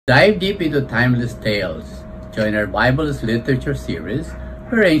Dive deep into timeless tales. Join our Bible's Literature series,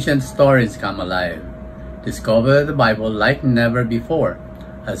 where ancient stories come alive. Discover the Bible like never before,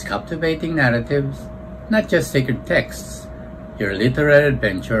 as captivating narratives, not just sacred texts. Your literary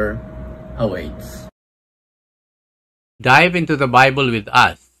adventure awaits. Dive into the Bible with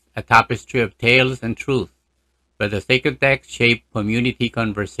us, a tapestry of tales and truth, where the sacred texts shape community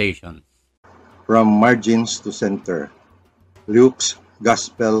conversations. From margins to center, Luke's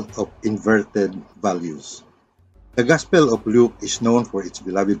Gospel of Inverted Values. The Gospel of Luke is known for its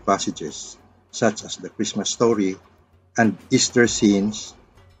beloved passages, such as the Christmas story and Easter scenes,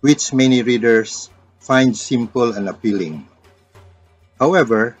 which many readers find simple and appealing.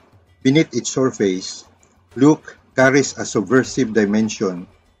 However, beneath its surface, Luke carries a subversive dimension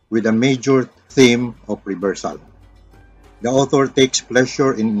with a major theme of reversal. The author takes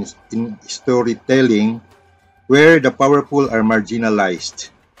pleasure in storytelling where the powerful are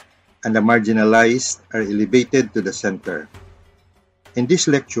marginalized and the marginalized are elevated to the center. In this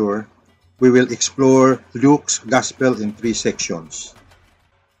lecture, we will explore Luke's Gospel in three sections.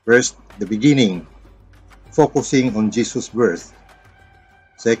 First, the beginning, focusing on Jesus' birth.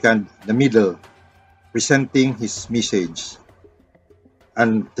 Second, the middle, presenting his message.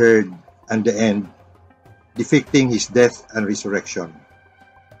 And third, and the end, depicting his death and resurrection.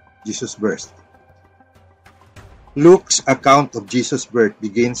 Jesus' birth. Luke's account of Jesus' birth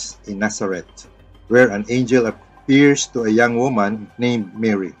begins in Nazareth, where an angel appears to a young woman named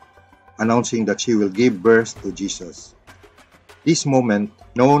Mary, announcing that she will give birth to Jesus. This moment,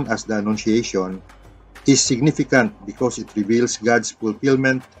 known as the Annunciation, is significant because it reveals God's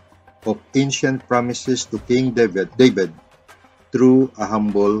fulfillment of ancient promises to King David through a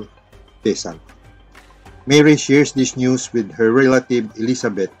humble peasant. Mary shares this news with her relative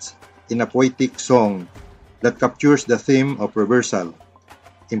Elizabeth in a poetic song that captures the theme of reversal,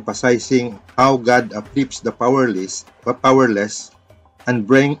 emphasizing how God uplifts the powerless and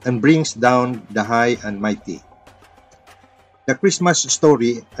brings down the high and mighty. The Christmas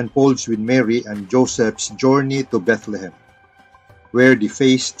story unfolds with Mary and Joseph's journey to Bethlehem, where they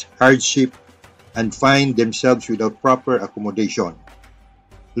faced hardship and find themselves without proper accommodation.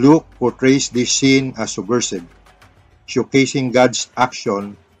 Luke portrays this scene as subversive, showcasing God's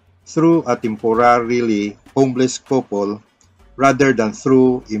action through a temporarily homeless couple rather than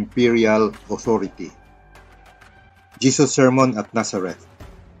through imperial authority. Jesus' sermon at Nazareth.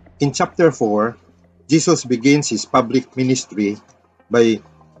 In chapter 4, Jesus begins his public ministry by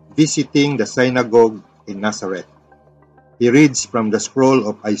visiting the synagogue in Nazareth. He reads from the scroll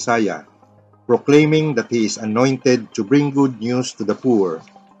of Isaiah, proclaiming that he is anointed to bring good news to the poor,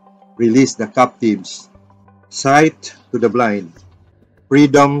 release the captives, sight to the blind,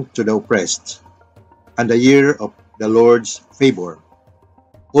 freedom to the oppressed, and the year of the Lord's favor.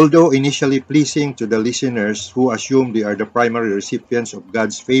 Although initially pleasing to the listeners who assume they are the primary recipients of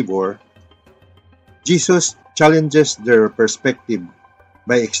God's favor, Jesus challenges their perspective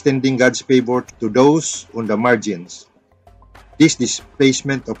by extending God's favor to those on the margins. This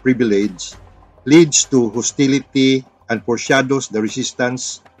displacement of privilege leads to hostility and foreshadows the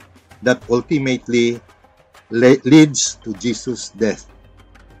resistance that ultimately leads to Jesus' death.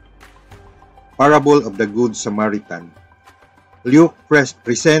 Parable of the Good Samaritan. Luke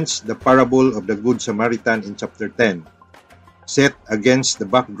presents the parable of the Good Samaritan in chapter 10, set against the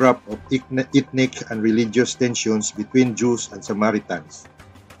backdrop of ethnic and religious tensions between Jews and Samaritans.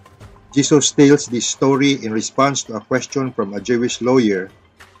 Jesus tells this story in response to a question from a Jewish lawyer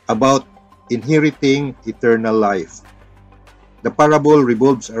about inheriting eternal life. The parable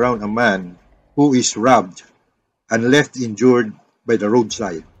revolves around a man who is robbed and left injured by the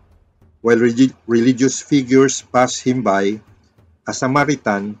roadside. While religious figures pass him by, a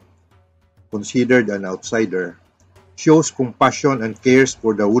Samaritan, considered an outsider, shows compassion and cares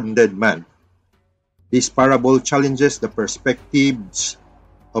for the wounded man. This parable challenges the perspectives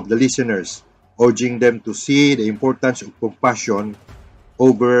of the listeners, urging them to see the importance of compassion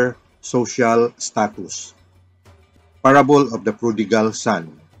over social status. Parable of the Prodigal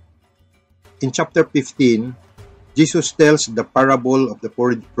Son. In chapter 15, Jesus tells the parable of the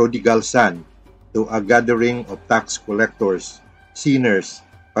prodigal son to a gathering of tax collectors, sinners,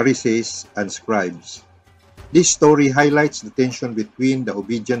 Pharisees, and scribes. This story highlights the tension between the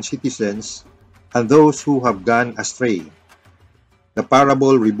obedient citizens and those who have gone astray. The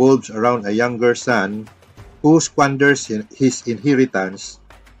parable revolves around a younger son who squanders his inheritance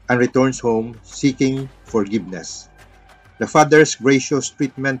and returns home seeking forgiveness. The father's gracious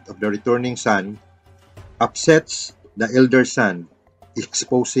treatment of the returning son upsets the elder son,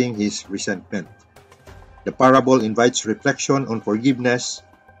 exposing his resentment. The parable invites reflection on forgiveness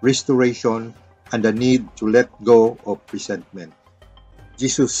restoration, and the need to let go of resentment.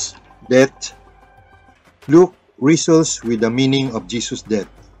 Jesus' death. Luke wrestles with the meaning of Jesus' death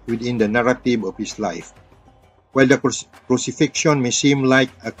within the narrative of his life. While the crucifixion may seem like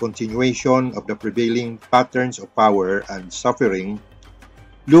a continuation of the prevailing patterns of power and suffering,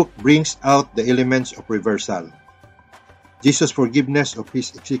 Luke brings out the elements of reversal. Jesus' forgiveness of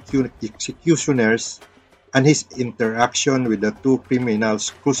his executioners and his interaction with the two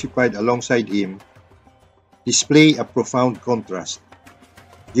criminals crucified alongside him display a profound contrast.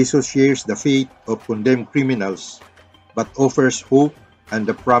 Jesus shares the fate of condemned criminals, but offers hope and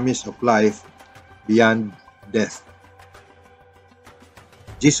the promise of life beyond death.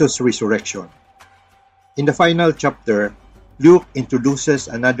 Jesus' resurrection. In the final chapter, Luke introduces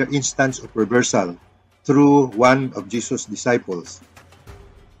another instance of reversal through one of Jesus' disciples.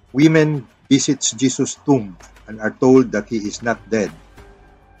 Women visit Jesus' tomb and are told that he is not dead.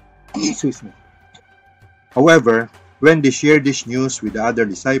 Excuse me. However, when they share this news with the other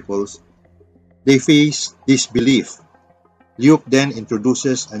disciples, they face disbelief. Luke then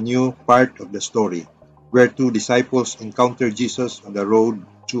introduces a new part of the story, where two disciples encounter Jesus on the road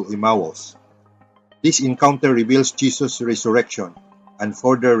to Emmaus. This encounter reveals Jesus' resurrection and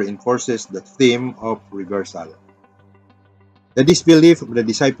further reinforces the theme of reversal. The disbelief of the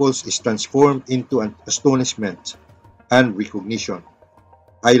disciples is transformed into an astonishment and recognition,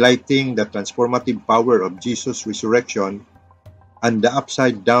 highlighting the transformative power of Jesus' resurrection and the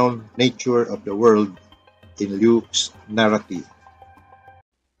upside-down nature of the world in Luke's narrative.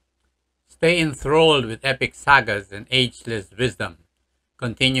 Stay enthralled with epic sagas and ageless wisdom.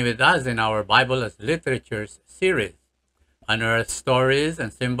 Continue with us in our Bible as Literatures series. Unearth stories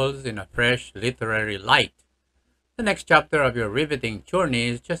and symbols in a fresh literary light. The next chapter of your riveting journey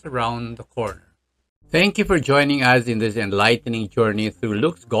is just around the corner. Thank you for joining us in this enlightening journey through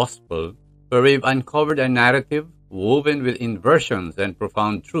Luke's Gospel, where we've uncovered a narrative woven with inversions and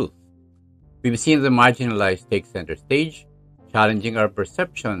profound truth. We've seen the marginalized take center stage, challenging our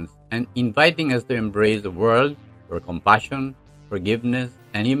perceptions and inviting us to embrace a world where compassion, forgiveness,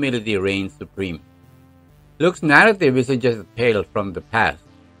 and humility reign supreme. Luke's narrative isn't just a tale from the past,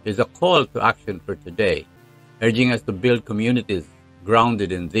 it's a call to action for today, urging us to build communities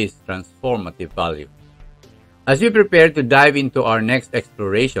grounded in this transformative value. As we prepare to dive into our next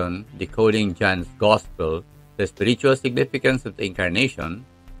exploration, decoding John's Gospel, the spiritual significance of the Incarnation,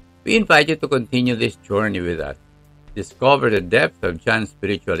 we invite you to continue this journey with us. Discover the depth of John's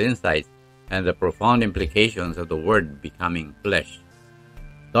spiritual insights and the profound implications of the Word becoming flesh.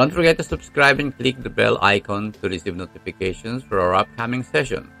 Don't forget to subscribe and click the bell icon to receive notifications for our upcoming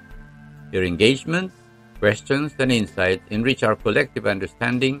sessions. Your engagement, questions, and insights enrich our collective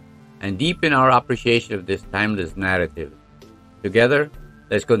understanding and deepen our appreciation of this timeless narrative. Together,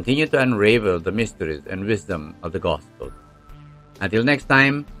 let's continue to unravel the mysteries and wisdom of the Gospel. Until next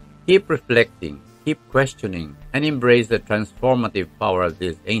time, keep reflecting, keep questioning, and embrace the transformative power of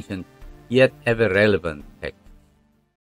this ancient yet ever relevant text.